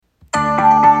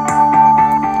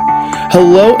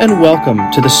Hello and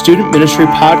welcome to the Student Ministry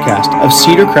Podcast of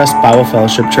Cedar Crest Bible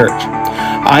Fellowship Church.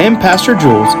 I am Pastor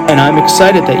Jules, and I'm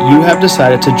excited that you have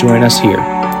decided to join us here.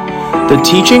 The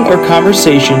teaching or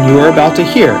conversation you are about to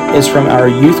hear is from our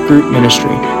youth group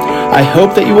ministry. I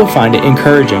hope that you will find it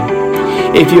encouraging.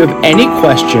 If you have any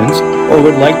questions or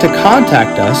would like to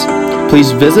contact us,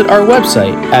 please visit our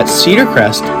website at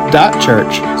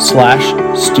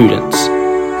cedarcrest.church/students.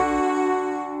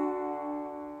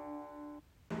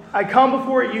 I come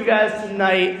before you guys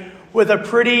tonight with a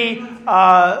pretty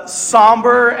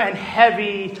somber and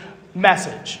heavy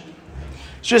message.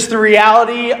 It's just the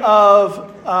reality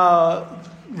of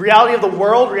the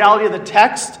world, reality of the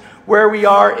text, where we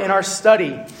are in our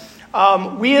study.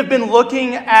 We have been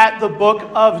looking at the book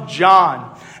of John.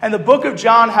 And the book of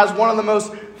John has one of the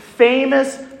most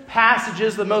famous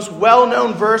passages, the most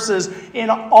well-known verses in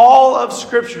all of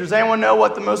Scripture. Does anyone know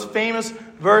what the most famous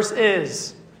verse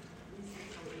is?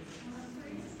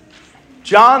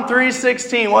 John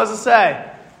 3:16, what does it say?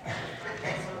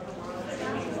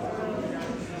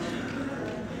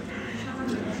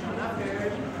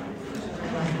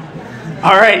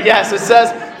 All right, yes, it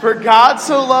says, "For God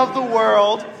so loved the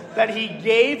world that he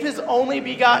gave his only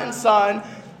begotten Son,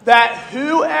 that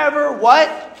whoever," what?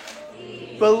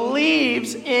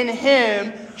 "believes in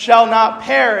him shall not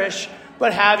perish,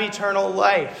 but have eternal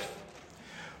life."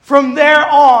 From there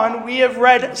on, we have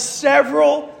read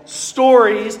several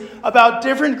stories about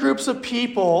different groups of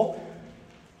people,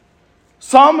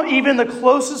 some even the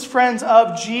closest friends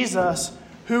of Jesus,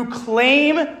 who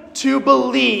claim to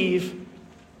believe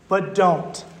but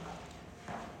don't.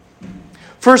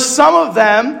 For some of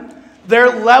them, their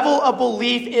level of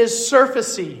belief is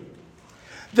surfacey.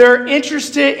 They're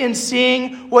interested in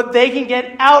seeing what they can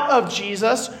get out of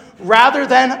Jesus rather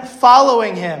than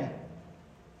following him.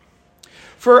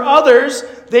 For others,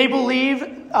 they believe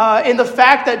in the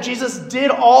fact that Jesus did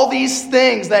all these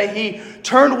things, that he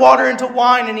turned water into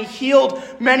wine and he healed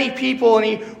many people and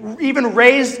he even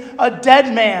raised a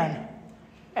dead man.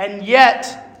 And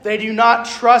yet, they do not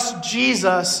trust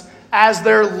Jesus as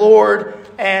their Lord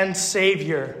and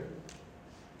Savior.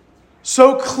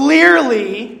 So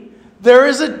clearly, there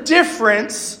is a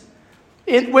difference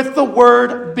with the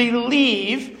word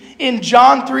believe in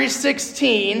John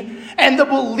 3:16 and the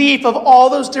belief of all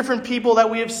those different people that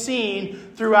we have seen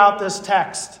throughout this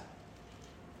text.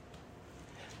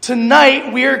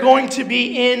 Tonight, we are going to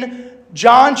be in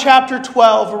John chapter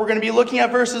 12, where we're going to be looking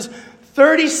at verses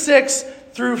 36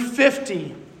 through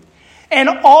 50. And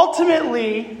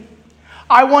ultimately,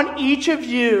 I want each of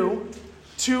you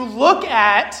to look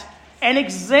at and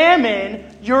examine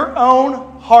your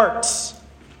own hearts.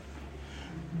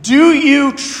 Do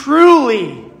you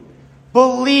truly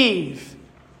believe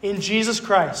in Jesus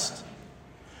Christ?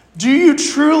 Do you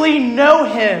truly know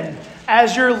him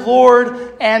as your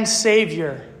Lord and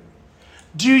Savior?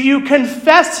 Do you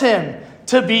confess him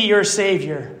to be your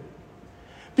Savior?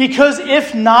 Because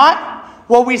if not,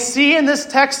 what we see in this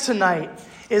text tonight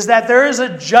is that there is a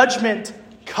judgment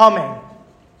coming.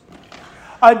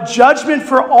 A judgment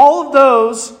for all of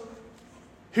those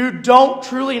who don't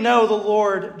truly know the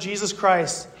Lord Jesus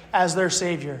Christ as their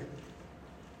Savior.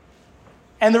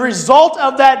 And the result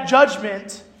of that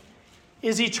judgment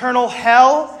is eternal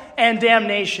hell and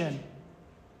damnation.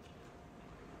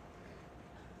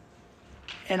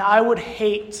 And I would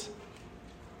hate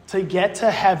to get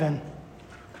to heaven,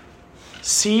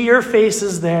 see your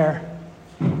faces there,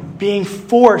 being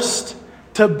forced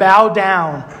to bow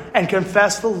down and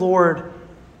confess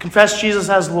Jesus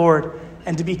as Lord,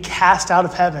 and to be cast out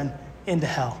of heaven into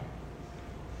hell.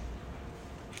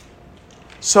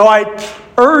 So I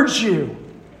urge you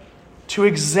to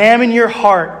examine your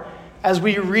heart as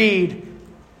we read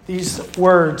these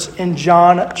words in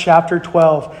John chapter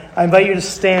 12. I invite you to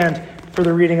stand for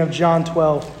the reading of John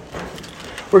 12.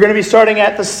 We're going to be starting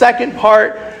at the second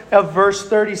part of verse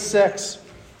 36.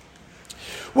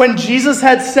 When Jesus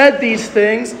had said these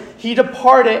things, he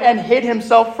departed and hid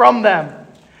himself from them.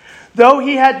 Though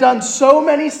he had done so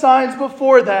many signs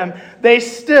before them, they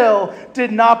still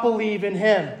did not believe in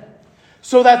him,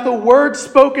 so that the word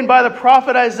spoken by the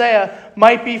prophet Isaiah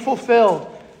might be fulfilled.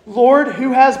 Lord,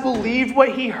 who has believed what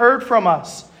he heard from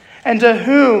us? And to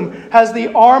whom has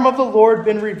the arm of the Lord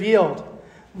been revealed?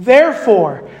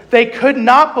 Therefore, they could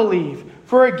not believe.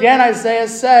 For again Isaiah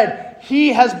said,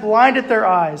 he has blinded their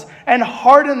eyes and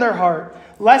hardened their heart,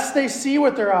 lest they see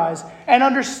with their eyes and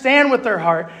understand with their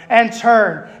heart and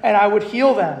turn, and I would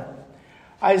heal them.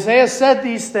 Isaiah said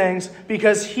these things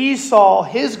because he saw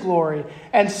his glory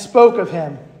and spoke of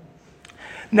him.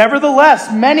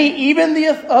 Nevertheless, many, even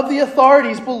of the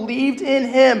authorities, believed in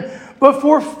him, but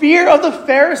for fear of the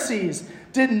Pharisees,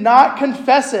 did not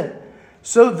confess it,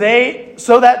 so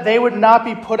that they would not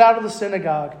be put out of the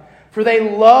synagogue. For they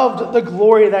loved the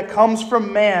glory that comes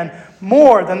from man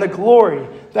more than the glory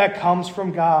that comes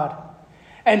from God.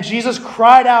 And Jesus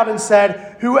cried out and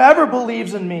said, "Whoever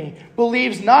believes in me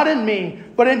believes not in me,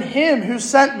 but in him who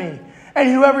sent me. And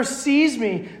whoever sees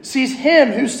me sees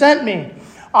him who sent me.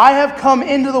 I have come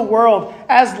into the world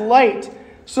as light,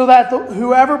 so that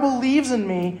whoever believes in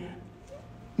me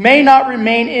may not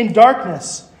remain in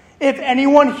darkness. If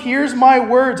anyone hears my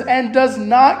words and does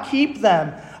not keep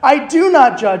them, I do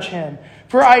not judge him,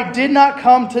 for I did not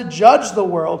come to judge the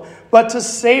world, but to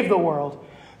save the world.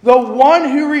 The one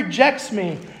who rejects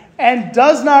me and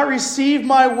does not receive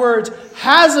my words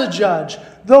has a judge.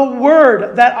 The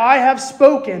word that I have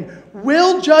spoken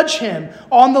will judge him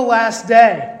on the last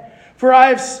day. For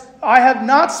I have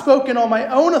not spoken on my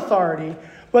own authority,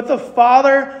 but the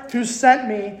Father who sent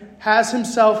me has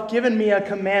himself given me a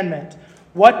commandment,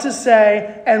 what to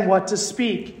say and what to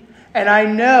speak. And I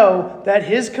know that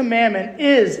his commandment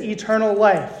is eternal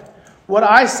life. What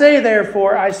I say,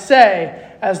 therefore, I say,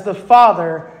 as the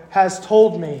Father has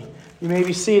told me." You may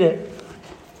be seated.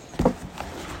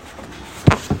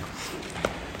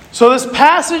 So this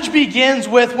passage begins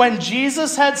with, when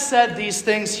Jesus had said these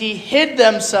things, he hid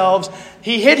himself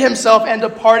and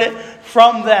departed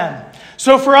from them.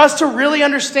 So for us to really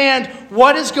understand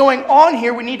what is going on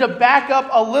here, we need to back up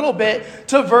a little bit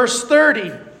to verse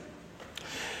 30.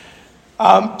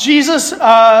 Jesus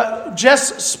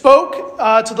just spoke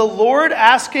to the Lord,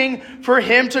 asking for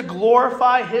him to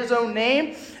glorify his own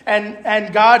name.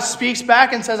 And God speaks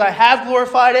back and says, "I have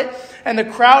glorified it." And the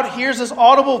crowd hears this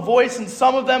audible voice, and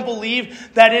some of them believe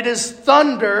that it is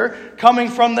thunder coming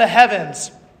from the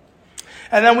heavens.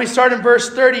 And then we start in verse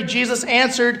 30. Jesus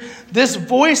answered, "This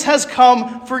voice has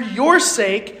come for your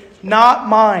sake, not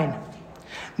mine.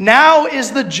 Now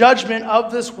is the judgment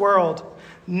of this world.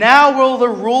 Now will the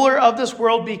ruler of this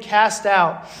world be cast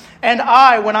out. And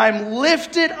I, when I am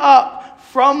lifted up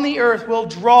from the earth, will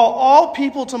draw all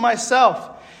people to myself."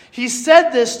 He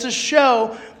said this to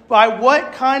show by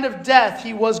what kind of death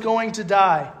he was going to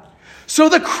die. So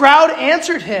the crowd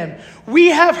answered him, "We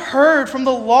have heard from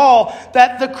the law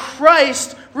that the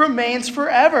Christ remains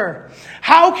forever.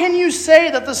 How can you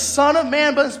say that the Son of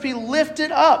Man must be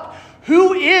lifted up?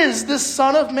 Who is this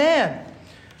Son of Man?"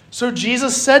 So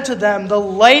Jesus said to them, "The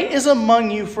light is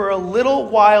among you for a little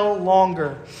while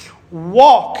longer.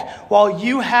 Walk while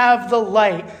you have the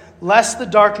light, lest the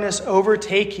darkness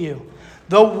overtake you.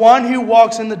 The one who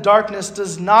walks in the darkness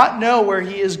does not know where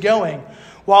he is going.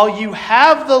 While you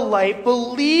have the light,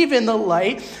 believe in the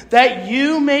light, that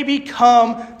you may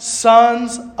become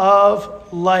sons of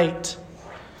light."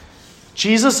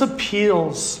 Jesus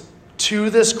appeals to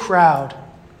this crowd.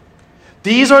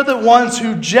 These are the ones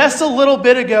who just a little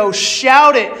bit ago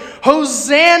shouted,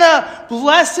 "Hosanna,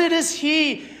 blessed is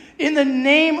he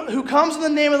who comes in the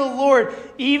name of the Lord,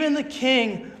 even the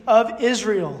King of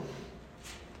Israel."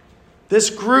 This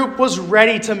group was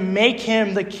ready to make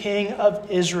him the King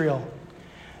of Israel.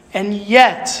 And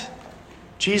yet,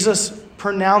 Jesus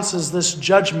pronounces this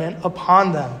judgment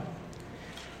upon them.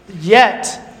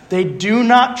 Yet, they do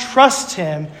not trust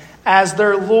him as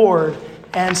their Lord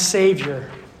and Savior.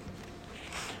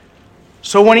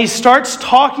 So when he starts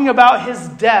talking about his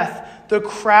death, the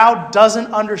crowd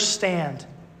doesn't understand.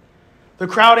 The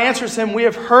crowd answers him, "We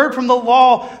have heard from the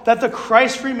law that the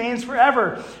Christ remains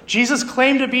forever." Jesus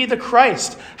claimed to be the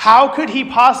Christ. How could he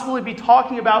possibly be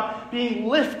talking about being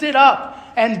lifted up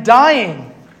and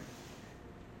dying?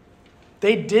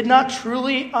 They did not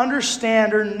truly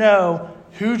understand or know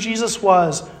who Jesus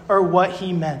was or what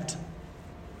he meant.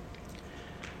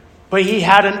 But he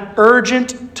had an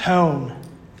urgent tone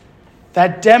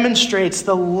that demonstrates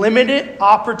the limited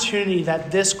opportunity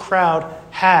that this crowd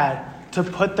had to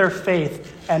put their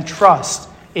faith and trust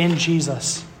in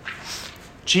Jesus.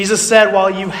 Jesus said, "While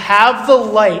you have the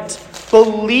light,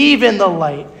 believe in the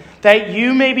light, that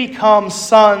you may become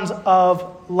sons of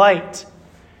light."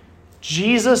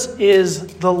 Jesus is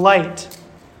the light,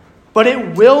 but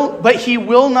he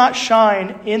will not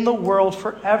shine in the world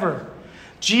forever.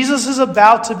 Jesus is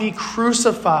about to be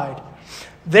crucified.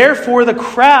 Therefore, the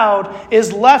crowd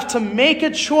is left to make a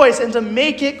choice, and to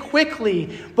make it quickly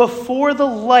before the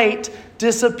light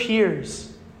disappears.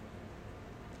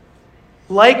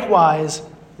 Likewise,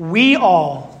 we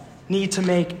all need to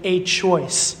make a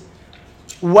choice,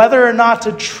 whether or not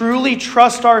to truly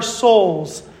trust our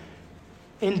souls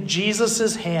in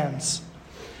Jesus' hands,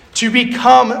 to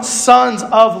become sons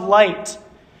of light,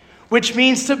 which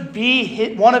means to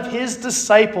be one of his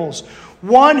disciples,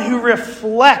 one who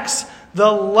reflects the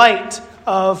light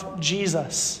of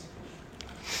Jesus.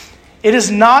 It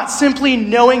is not simply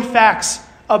knowing facts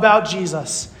about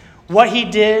Jesus, what he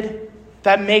did,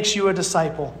 that makes you a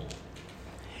disciple.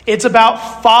 It's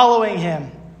about following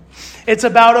him. It's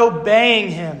about obeying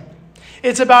him.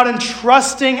 It's about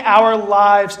entrusting our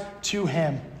lives to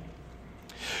him.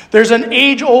 There's an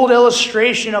age-old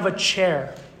illustration of a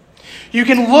chair. You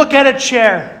can look at a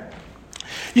chair.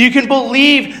 You can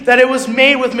believe that it was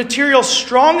made with material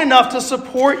strong enough to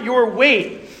support your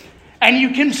weight. And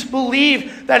you can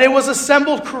believe that it was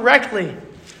assembled correctly.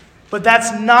 But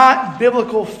that's not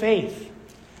biblical faith.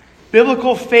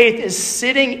 Biblical faith is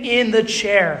sitting in the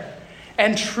chair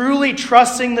and truly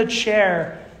trusting the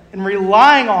chair and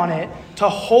relying on it to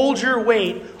hold your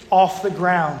weight off the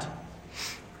ground.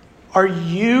 Are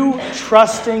you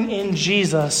trusting in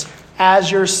Jesus as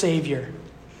your Savior?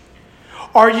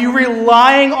 Are you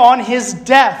relying on his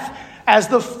death as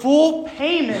the full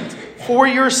payment for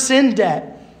your sin debt?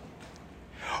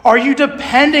 Are you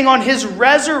depending on his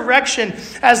resurrection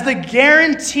as the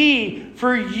guarantee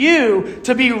for you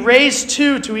to be raised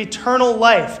to eternal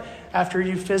life after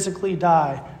you physically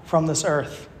die from this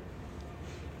earth?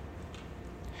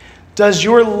 Does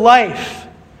your life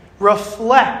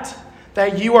reflect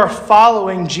that you are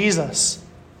following Jesus?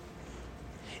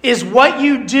 Is what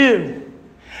you do,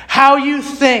 how you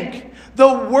think,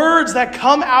 the words that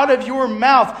come out of your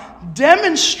mouth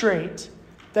demonstrate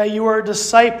that you are a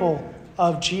disciple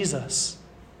of Jesus?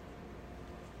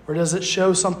 Or does it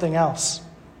show something else?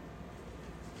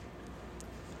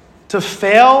 To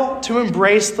fail to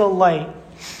embrace the light,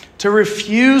 to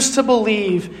refuse to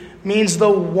believe, means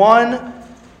that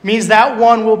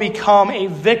one will become a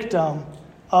victim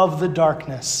of the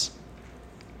darkness.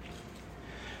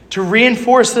 To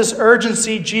reinforce this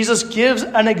urgency, Jesus gives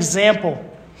an example,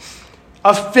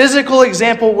 a physical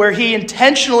example where he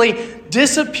intentionally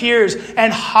disappears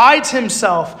and hides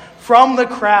himself from the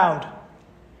crowd.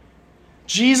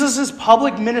 Jesus'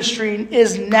 public ministry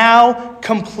is now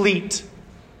complete.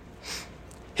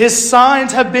 His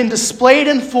signs have been displayed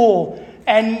in full,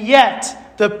 and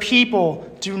yet the people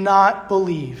do not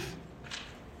believe.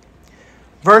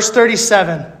 Verse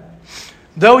 37,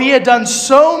 though he had done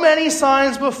so many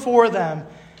signs before them,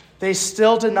 they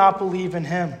still did not believe in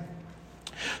him.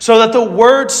 So that the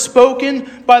words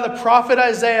spoken by the prophet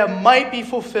Isaiah might be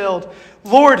fulfilled.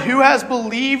 Lord, who has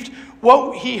believed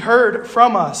what he heard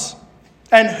from us?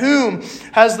 And whom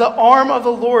has the arm of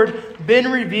the Lord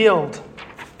been revealed?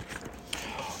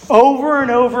 Over and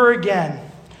over again,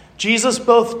 Jesus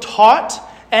both taught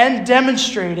and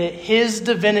demonstrated his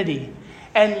divinity,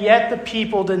 and yet the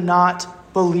people did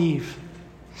not believe.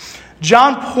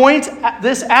 John points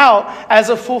this out as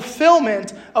a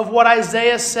fulfillment of what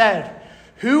Isaiah said.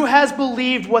 Who has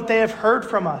believed what they have heard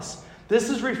from us? This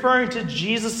is referring to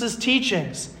Jesus'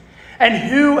 teachings. And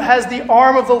who has the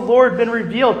arm of the Lord been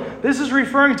revealed? This is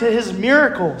referring to his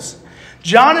miracles.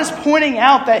 John is pointing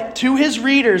out that to his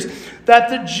readers that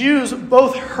the Jews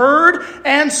both heard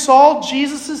and saw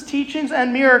Jesus' teachings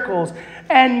and miracles,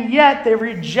 and yet they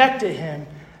rejected him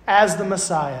as the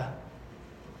Messiah.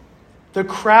 The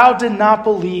crowd did not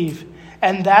believe,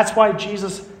 and that's why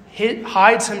Jesus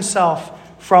hides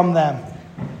himself from them.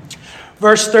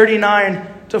 Verse 39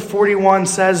 to 41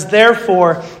 says,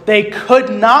 therefore they could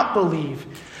not believe.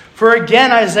 For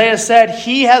again Isaiah said,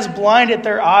 he has blinded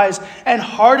their eyes and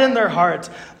hardened their hearts,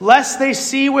 lest they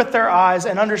see with their eyes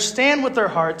and understand with their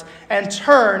hearts and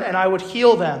turn, and I would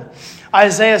heal them.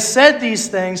 Isaiah said these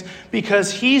things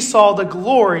because he saw the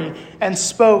glory and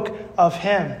spoke of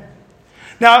him.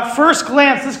 Now, at first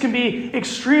glance, this can be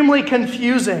extremely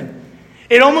confusing.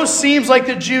 It almost seems like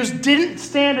the Jews didn't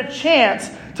stand a chance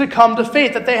to come to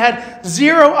faith, that they had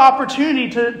zero opportunity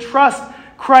to trust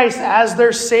Christ as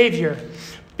their Savior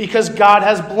because God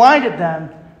has blinded them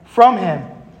from him.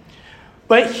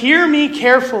 But hear me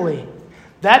carefully.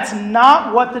 That's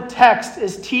not what the text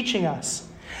is teaching us.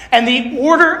 And the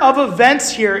order of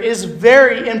events here is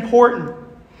very important.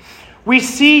 We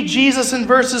see Jesus in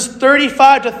verses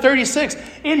 35 to 36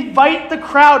 invite the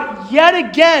crowd yet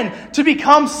again to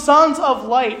become sons of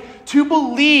light, to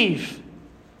believe.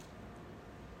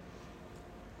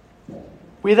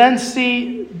 We then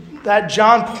see that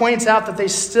John points out that they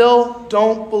still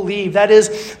don't believe. That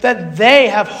is, that they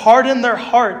have hardened their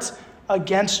hearts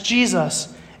against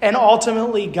Jesus and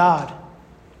ultimately God.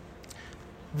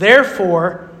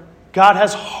 Therefore, God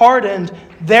has hardened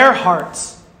their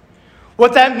hearts.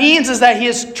 What that means is that he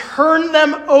has turned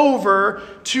them over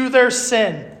to their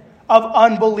sin of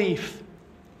unbelief.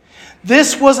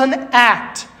 This was an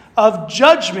act of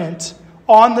judgment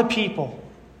on the people.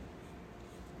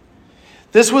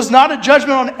 This was not a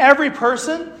judgment on every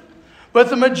person, but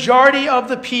the majority of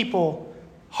the people,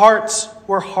 hearts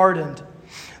were hardened.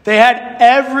 They had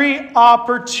every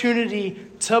opportunity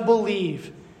to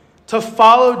believe, to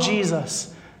follow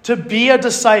Jesus, to be a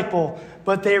disciple,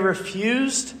 but they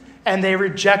refused and they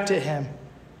rejected him.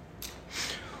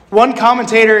 One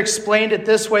commentator explained it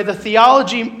this way: the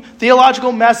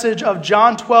theological message of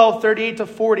John 12,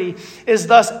 38-40 is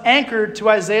thus anchored to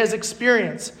Isaiah's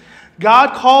experience.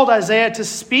 God called Isaiah to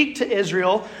speak to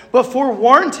Israel, but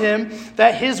forewarned him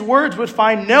that his words would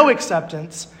find no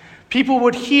acceptance. People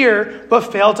would hear,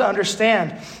 but fail to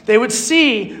understand. They would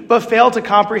see, but fail to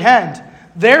comprehend.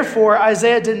 Therefore,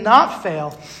 Isaiah did not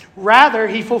fail. Rather,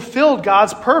 he fulfilled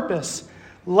God's purpose.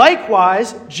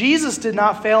 Likewise, Jesus did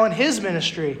not fail in his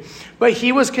ministry, but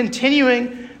he was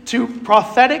continuing the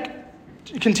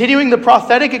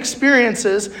prophetic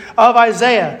experiences of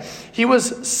Isaiah. He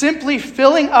was simply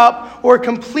filling up or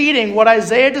completing what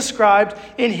Isaiah described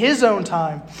in his own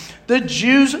time. The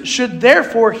Jews should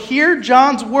therefore hear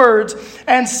John's words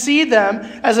and see them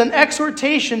as an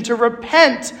exhortation to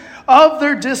repent of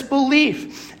their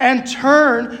disbelief and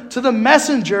turn to the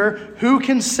messenger who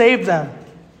can save them.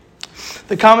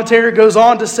 The commentator goes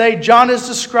on to say John is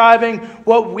describing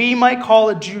what we might call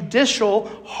a judicial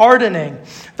hardening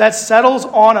that settles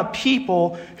on a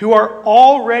people who are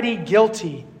already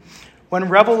guilty. When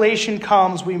revelation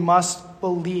comes, we must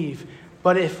believe.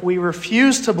 But if we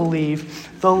refuse to believe,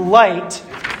 the light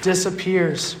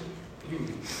disappears.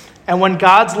 And when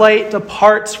God's light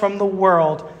departs from the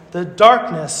world, the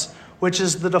darkness, which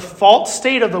is the default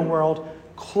state of the world,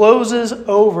 closes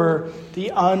over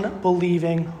the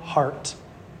unbelieving heart.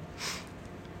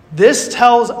 This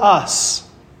tells us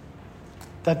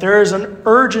that there is an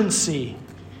urgency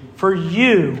for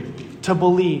you to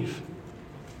believe.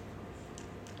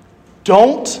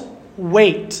 Don't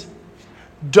wait.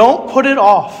 Don't put it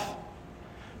off.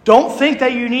 Don't think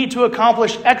that you need to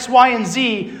accomplish X, Y, and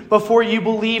Z before you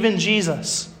believe in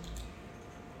Jesus.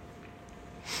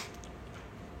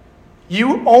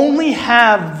 You only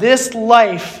have this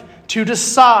life to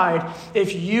decide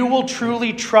if you will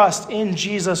truly trust in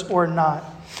Jesus or not.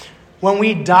 When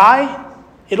we die,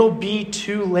 it'll be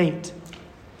too late.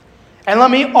 And let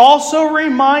me also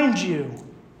remind you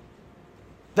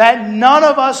that none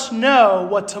of us know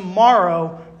what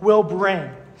tomorrow will bring.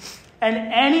 And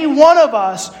any one of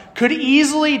us could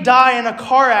easily die in a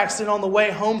car accident on the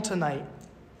way home tonight.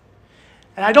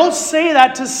 And I don't say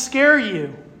that to scare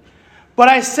you, but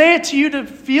I say it to you to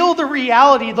feel the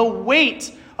reality, the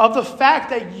weight of the fact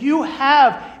that you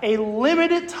have a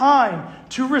limited time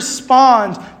to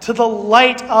respond to the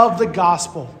light of the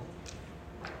gospel.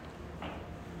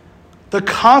 The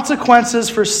consequences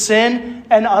for sin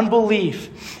and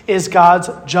unbelief is God's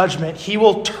judgment. He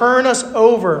will turn us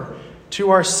over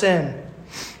to our sin.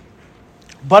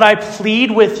 But I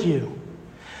plead with you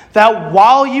that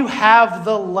while you have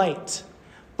the light,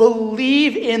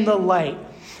 believe in the light,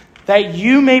 that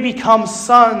you may become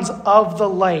sons of the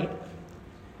light.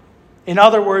 In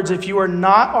other words, if you are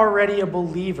not already a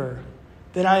believer,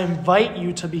 then I invite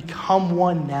you to become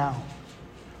one now.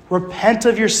 Repent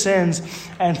of your sins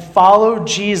and follow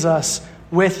Jesus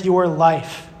with your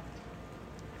life.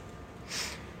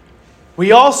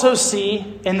 We also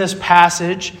see in this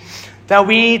passage that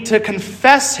we need to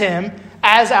confess him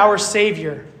as our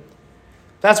Savior.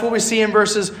 That's what we see in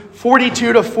verses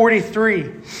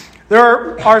 42-43.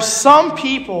 There are some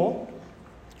people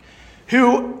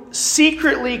who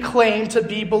secretly claim to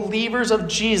be believers of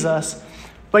Jesus,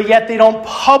 but yet they don't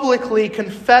publicly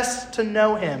confess to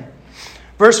know him.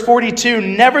 Verse 42,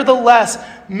 nevertheless,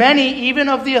 many even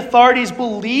of the authorities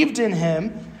believed in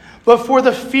him, but for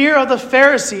the fear of the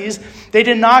Pharisees, they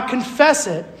did not confess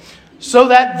it, so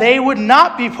that they would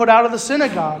not be put out of the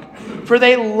synagogue. For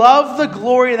they love the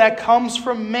glory that comes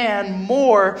from man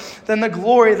more than the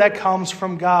glory that comes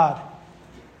from God.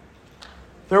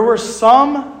 There were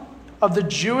some of the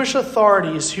Jewish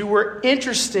authorities who were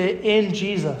interested in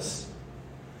Jesus.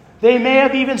 They may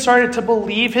have even started to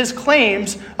believe his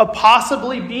claims of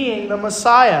possibly being the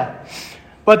Messiah,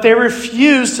 but they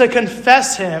refused to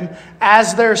confess him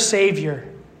as their Savior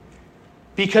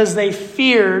because they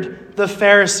feared the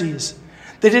Pharisees.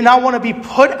 They did not want to be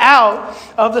put out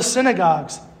of the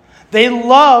synagogues. They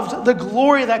loved the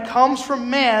glory that comes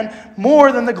from man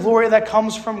more than the glory that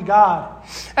comes from God.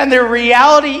 And the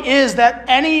reality is that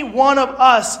any one of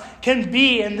us can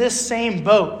be in this same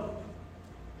boat.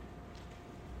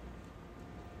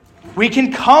 We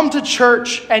can come to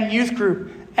church and youth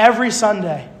group every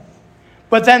Sunday,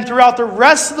 but then throughout the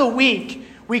rest of the week,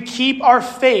 we keep our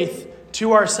faith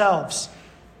to ourselves.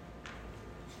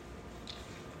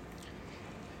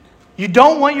 You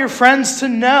don't want your friends to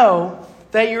know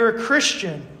that you're a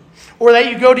Christian or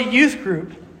that you go to youth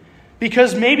group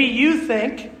because maybe you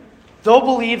think they'll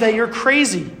believe that you're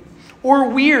crazy or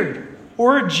weird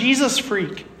or a Jesus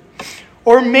freak.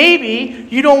 Or maybe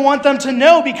you don't want them to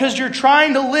know because you're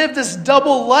trying to live this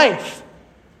double life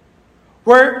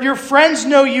where your friends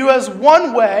know you as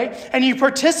one way and you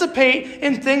participate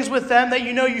in things with them that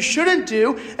you know you shouldn't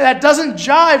do, and that doesn't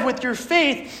jive with your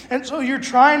faith, and so you're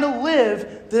trying to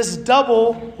live this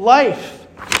double life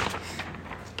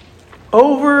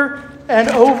over and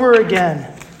over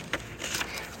again.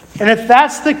 And if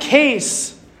that's the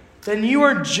case, then you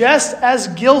are just as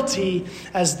guilty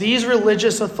as these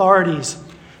religious authorities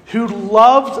who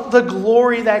loved the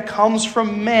glory that comes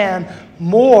from man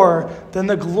more than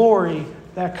the glory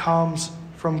that comes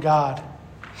from God.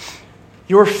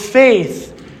 Your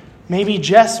faith may be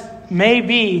just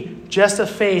a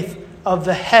faith of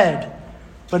the head,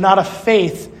 but not a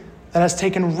faith that has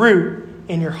taken root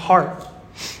in your heart.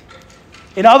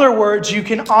 In other words, you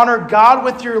can honor God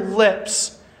with your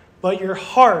lips, but your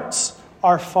hearts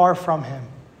are far from him.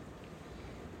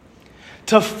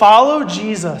 To follow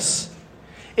Jesus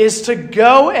is to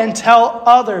go and tell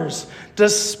others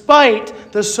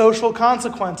despite the social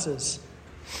consequences.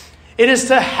 It is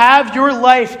to have your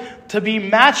life to be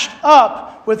matched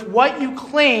up with what you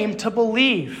claim to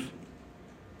believe.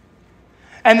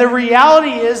 And the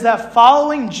reality is that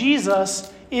following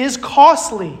Jesus is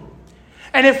costly.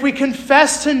 And if we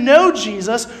confess to know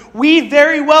Jesus, we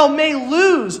very well may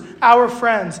lose our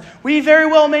friends. We very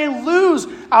well may lose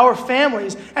our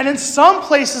families. And in some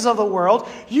places of the world,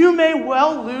 you may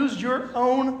well lose your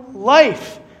own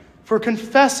life for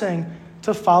confessing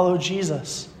to follow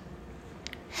Jesus.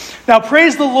 Now,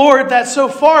 praise the Lord that so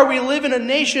far we live in a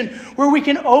nation where we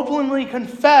can openly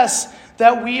confess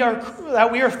that we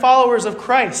are followers of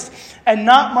Christ. And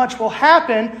not much will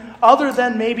happen other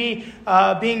than maybe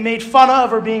being made fun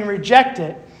of or being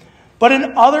rejected. But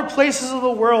in other places of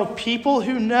the world, people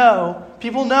know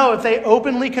if they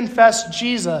openly confess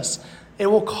Jesus, it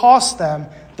will cost them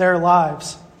their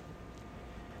lives.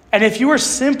 And if you are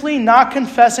simply not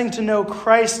confessing to know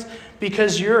Christ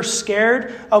because you're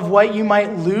scared of what you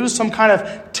might lose, some kind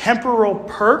of temporal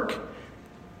perk,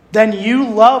 then you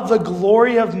love the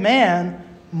glory of man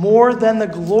more than the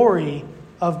glory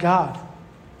of God.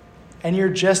 And you're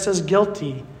just as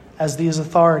guilty as these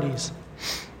authorities.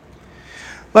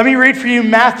 Let me read for you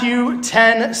Matthew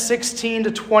 10, 16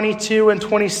 to 22 and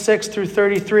 26 through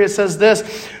 33. It says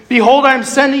this: "Behold, I am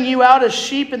sending you out as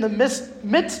sheep in the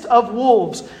midst of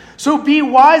wolves. So be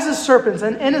wise as serpents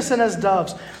and innocent as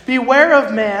doves. Beware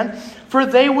of man, for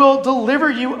they will deliver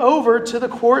you over to the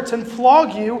courts and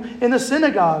flog you in the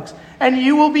synagogues. And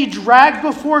you will be dragged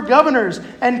before governors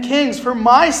and kings for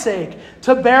my sake,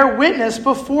 to bear witness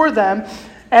before them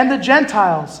and the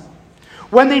Gentiles.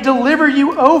 When they deliver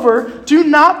you over, do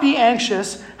not be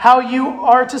anxious how you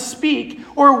are to speak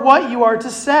or what you are to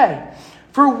say.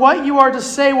 For what you are to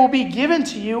say will be given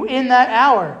to you in that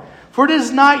hour. For it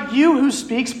is not you who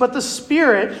speaks, but the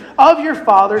Spirit of your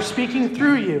Father speaking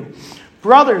through you.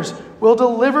 Brothers will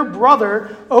deliver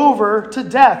brother over to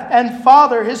death, and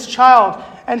father his child,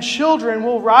 and children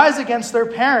will rise against their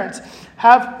parents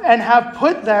have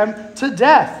put them to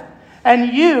death.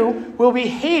 And you will be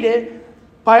hated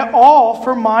by all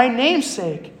for my name's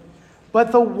sake.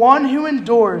 But the one who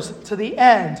endures to the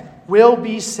end will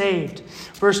be saved."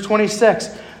 Verse 26,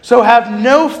 "So have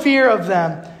no fear of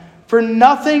them, for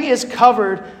nothing is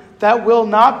covered that will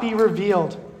not be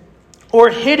revealed, or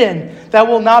hidden that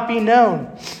will not be known.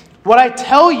 What I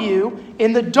tell you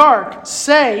in the dark,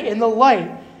 say in the light.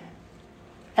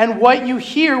 And what you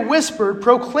hear whispered,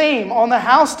 proclaim on the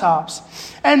housetops.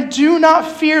 And do not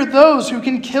fear those who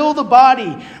can kill the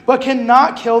body, but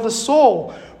cannot kill the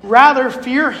soul. Rather,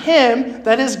 fear him,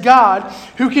 that is God,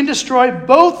 who can destroy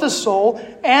both the soul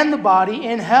and the body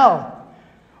in hell.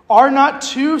 Are not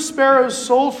 2 sparrows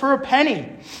sold for a penny?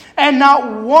 And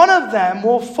not one of them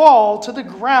will fall to the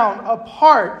ground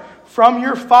apart from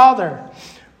your Father.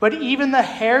 But even the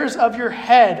hairs of your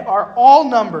head are all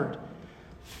numbered.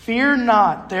 Fear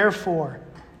not, therefore.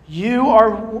 You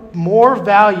are more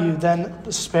valued than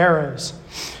the sparrows.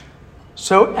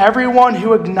 So everyone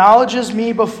who acknowledges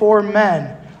me before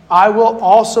men, I will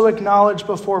also acknowledge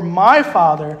before my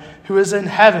Father who is in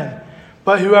heaven.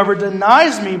 But whoever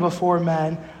denies me before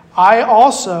men, I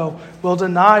also will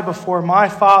deny before my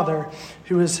Father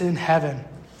who is in heaven."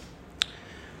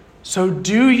 So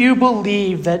do you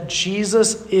believe that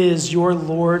Jesus is your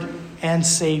Lord and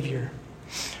Savior?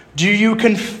 Do you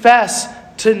confess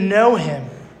to know him?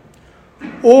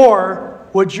 Or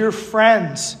would your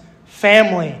friends,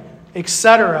 family,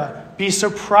 etc. be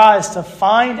surprised to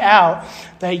find out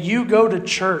that you go to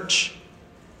church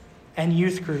and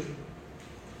youth group?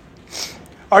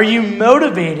 Are you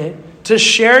motivated to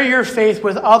share your faith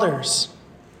with others?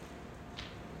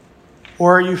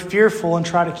 Or are you fearful and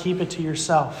try to keep it to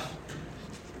yourself?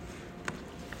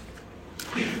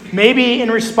 Maybe in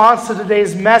response to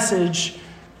today's message,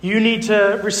 you need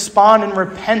to respond in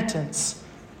repentance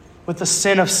with the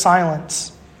sin of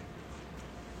silence.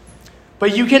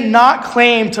 But you cannot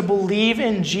claim to believe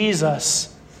in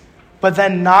Jesus, but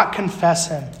then not confess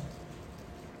him.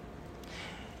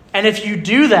 And if you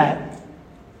do that,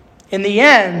 in the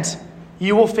end,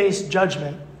 you will face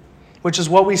judgment, which is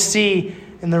what we see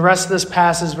in the rest of this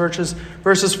passage,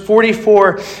 verses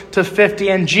 44 to 50.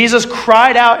 And Jesus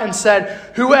cried out and said,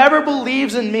 "Whoever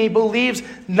believes in me believes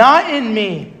not in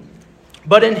me,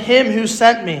 but in him who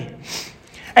sent me.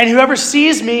 And whoever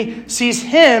sees me sees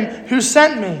him who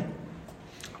sent me.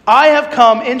 I have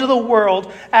come into the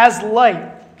world as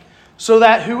light, so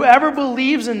that whoever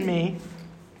believes in me,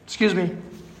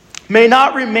 may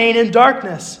not remain in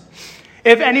darkness.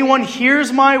 If anyone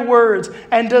hears my words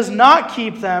and does not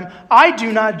keep them, I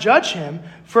do not judge him,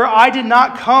 for I did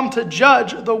not come to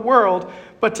judge the world,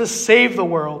 but to save the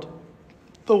world.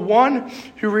 The one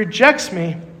who rejects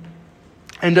me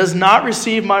and does not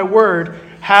receive my word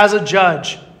has a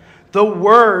judge. The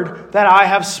word that I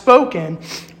have spoken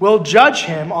will judge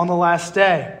him on the last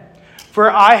day. For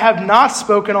I have not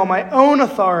spoken on my own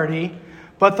authority,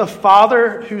 but the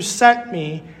Father who sent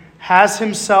me has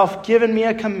himself given me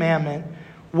a commandment,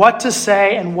 what to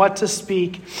say and what to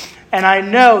speak. And I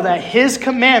know that his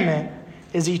commandment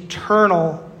is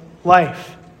eternal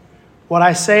life. What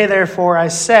I say, therefore, I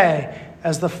say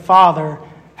as the Father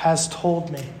has told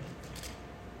me."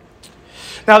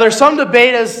 Now, there's some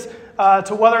debate as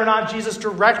to whether or not Jesus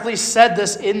directly said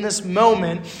this in this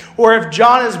moment, or if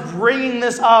John is bringing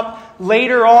this up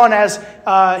later on as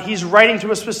he's writing to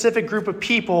a specific group of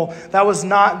people that was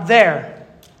not there.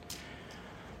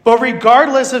 But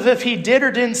regardless of if he did or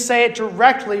didn't say it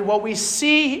directly, what we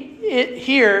see it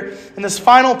here in this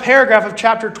final paragraph of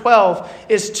chapter 12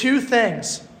 is two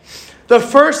things. The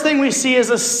first thing we see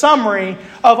is a summary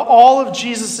of all of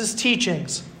Jesus'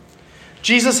 teachings.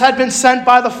 Jesus had been sent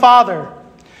by the Father.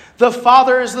 The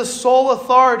Father is the sole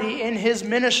authority in his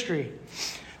ministry.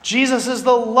 Jesus is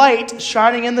the light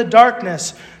shining in the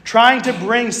darkness, trying to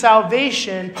bring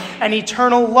salvation and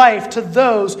eternal life to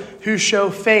those who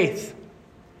show faith.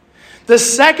 The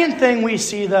second thing we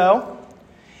see, though,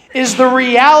 is the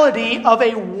reality of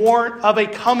a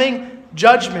coming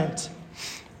judgment.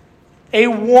 A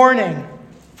warning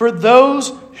for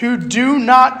those who do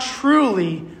not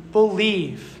truly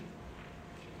believe.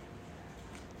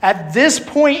 At this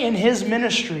point in his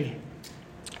ministry,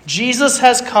 Jesus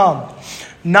has come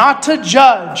not to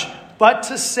judge, but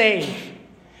to save.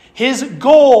 His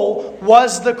goal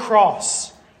was the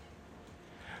cross.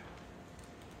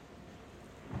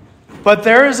 But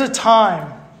there is a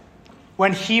time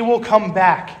when he will come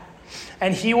back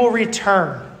and he will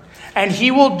return and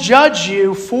he will judge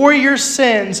you for your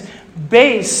sins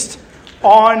based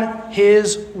on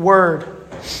his word.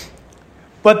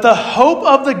 But the hope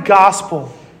of the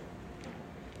gospel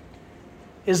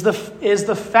is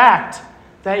the fact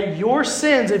that your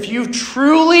sins, if you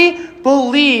truly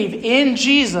believe in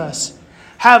Jesus,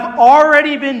 have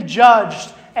already been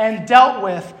judged and dealt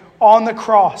with on the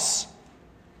cross.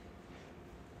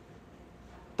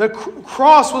 The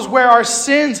cross was where our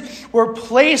sins were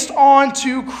placed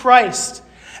onto Christ,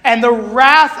 and the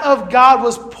wrath of God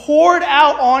was poured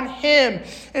out on him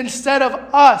instead of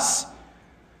us,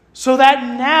 so that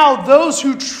now those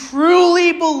who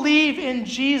truly believe in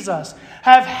Jesus,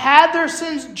 have had their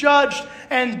sins judged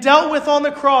and dealt with on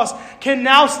the cross, can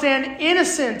now stand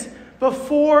innocent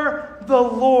before the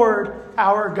Lord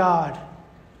our God.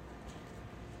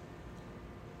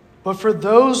 But for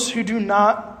those who do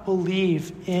not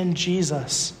believe in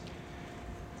Jesus,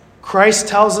 Christ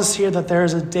tells us here that there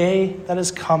is a day that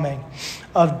is coming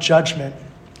of judgment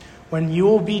when you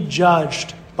will be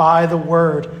judged by the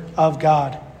word of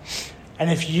God.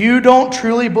 And if you don't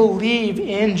truly believe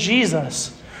in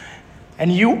Jesus,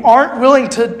 and you aren't willing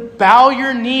to bow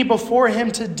your knee before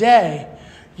him today,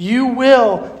 you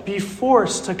will be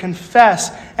forced to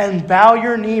confess and bow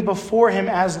your knee before him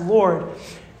as Lord,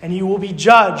 and you will be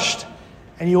judged,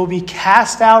 and you will be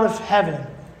cast out of heaven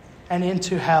and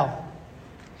into hell.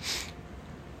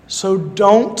 So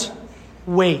don't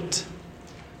wait.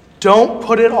 Don't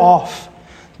put it off.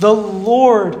 The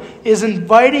Lord is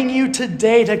inviting you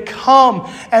today to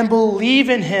come and believe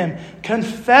in him.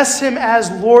 Confess him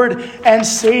as Lord and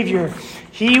Savior.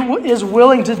 He is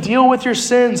willing to deal with your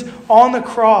sins on the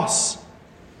cross.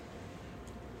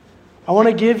 I want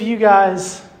to give you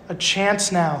guys a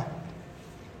chance now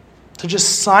to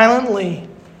just silently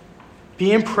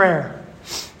be in prayer.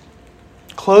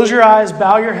 Close your eyes,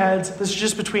 bow your heads. This is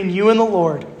just between you and the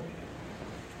Lord.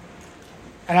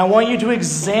 And I want you to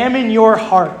examine your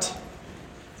heart.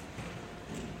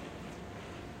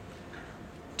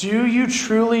 Do you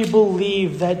truly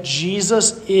believe that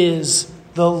Jesus is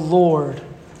the Lord?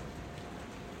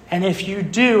 And if you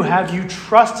do, have you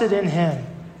trusted in him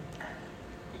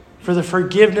for the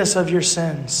forgiveness of your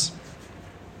sins?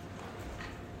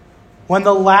 When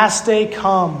the last day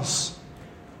comes,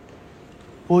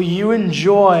 will you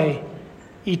enjoy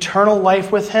eternal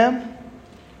life with him?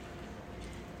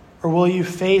 Or will you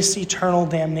face eternal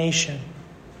damnation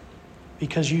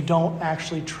because you don't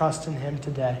actually trust in him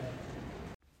today?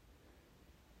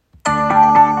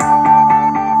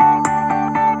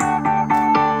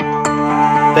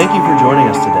 Thank you for joining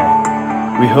us today.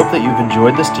 We hope that you've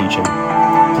enjoyed this teaching.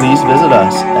 Please visit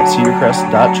us at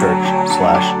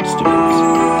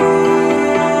cedarcrest.church/students.